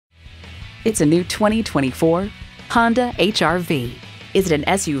It's a new 2024 Honda HR-V. Is it an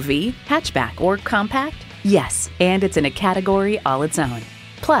SUV, hatchback, or compact? Yes, and it's in a category all its own.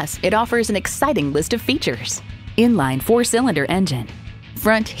 Plus, it offers an exciting list of features. Inline 4-cylinder engine,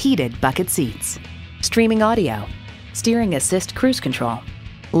 front heated bucket seats, streaming audio, steering assist cruise control,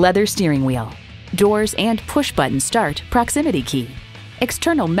 leather steering wheel, doors and push-button start proximity key,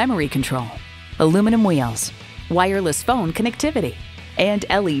 external memory control, aluminum wheels, wireless phone connectivity, and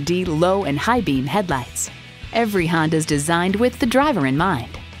LED low and high beam headlights. Every Honda's designed with the driver in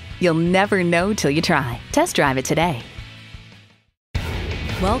mind. You'll never know till you try. Test drive it today.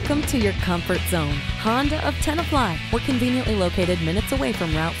 Welcome to your comfort zone. Honda of Tenafly. We're conveniently located minutes away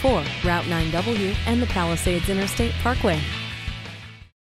from Route 4, Route 9W, and the Palisades Interstate Parkway.